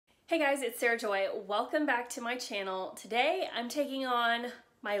Hey guys, it's Sarah Joy. Welcome back to my channel. Today I'm taking on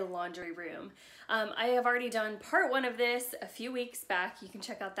my laundry room. I have already done part one of this a few weeks back. You can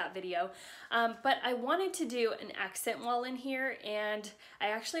check out that video. But I wanted to do an accent wall in here, and I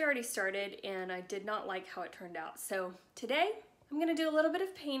actually already started and I did not like how it turned out. So today I'm gonna do a little bit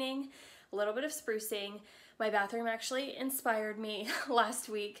of painting, a little bit of sprucing. My bathroom actually inspired me last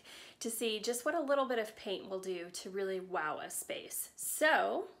week to see just what a little bit of paint will do to really wow a space.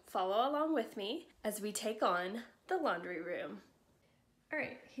 So follow along with me as we take on the laundry room. All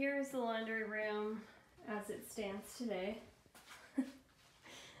right, here's the laundry room as it stands today.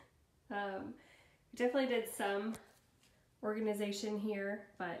 Definitely did some organization here,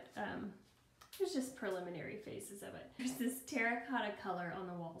 but there's just preliminary phases of it. There's this terracotta color on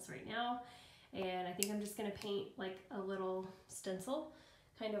the walls right now, and I think I'm just gonna paint like a little stencil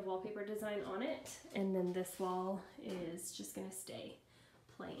kind of wallpaper design on it, and then this wall is just gonna stay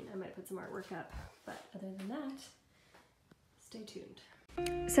plain. I might put some artwork up, but other than that, stay tuned.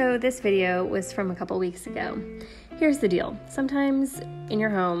 So this video was from a couple weeks ago. Here's the deal. Sometimes in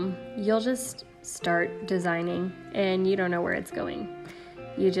your home, you'll just start designing and you don't know where it's going.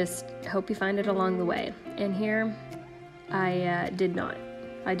 You just hope you find it along the way. And here, I did not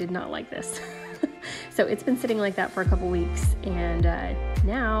like this. So it's been sitting like that for a couple weeks, and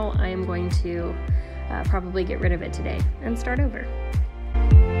now I am going to probably get rid of it today and start over.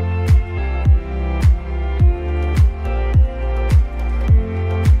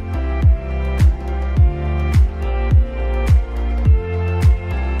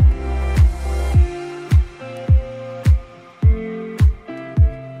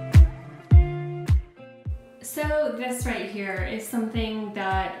 So this right here is something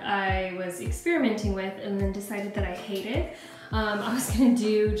that I was experimenting with and then decided that I hated. I was gonna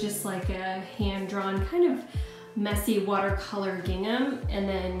do just like a hand-drawn kind of messy watercolor gingham, and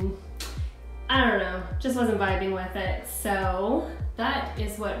then I don't know, just wasn't vibing with it. So that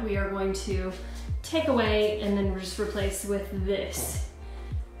is what we are going to take away and then just replace with this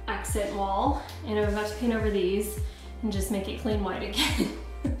accent wall. And I'm about to paint over these and just make it clean white again.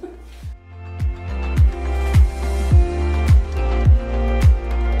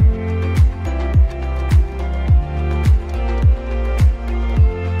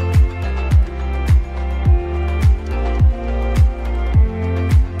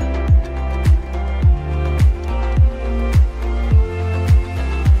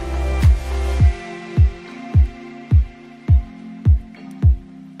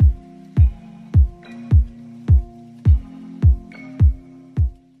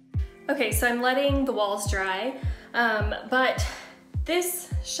 Okay, so I'm letting the walls dry, but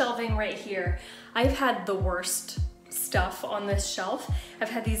this shelving right here, I've had the worst stuff on this shelf.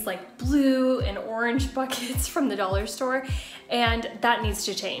 I've had these like blue and orange buckets from the dollar store, and that needs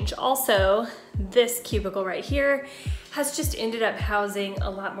to change. Also, this cubicle right here has just ended up housing a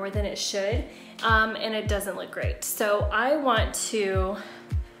lot more than it should, and it doesn't look great. So I want to,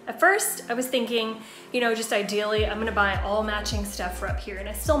 at first, I was thinking, you know, just ideally, I'm gonna buy all matching stuff for up here, and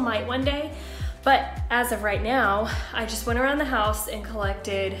I still might one day, but as of right now, I just went around the house and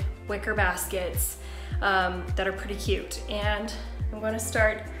collected wicker baskets that are pretty cute, and I'm gonna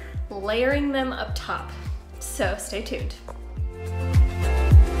start layering them up top. So stay tuned.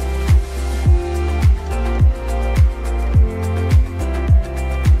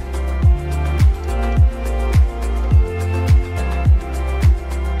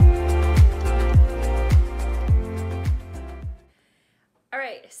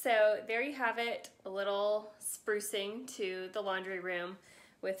 So there you have it, a little sprucing to the laundry room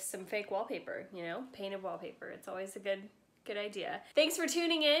with some fake wallpaper, you know, painted wallpaper. It's always a good idea. Thanks for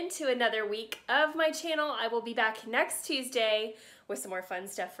tuning in to another week of my channel. I will be back next Tuesday with some more fun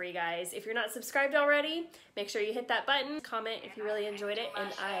stuff for you guys. If you're not subscribed already, make sure you hit that button, comment if you really enjoyed it, and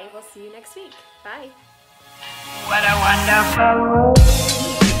I will see you next week. Bye. What a wonderful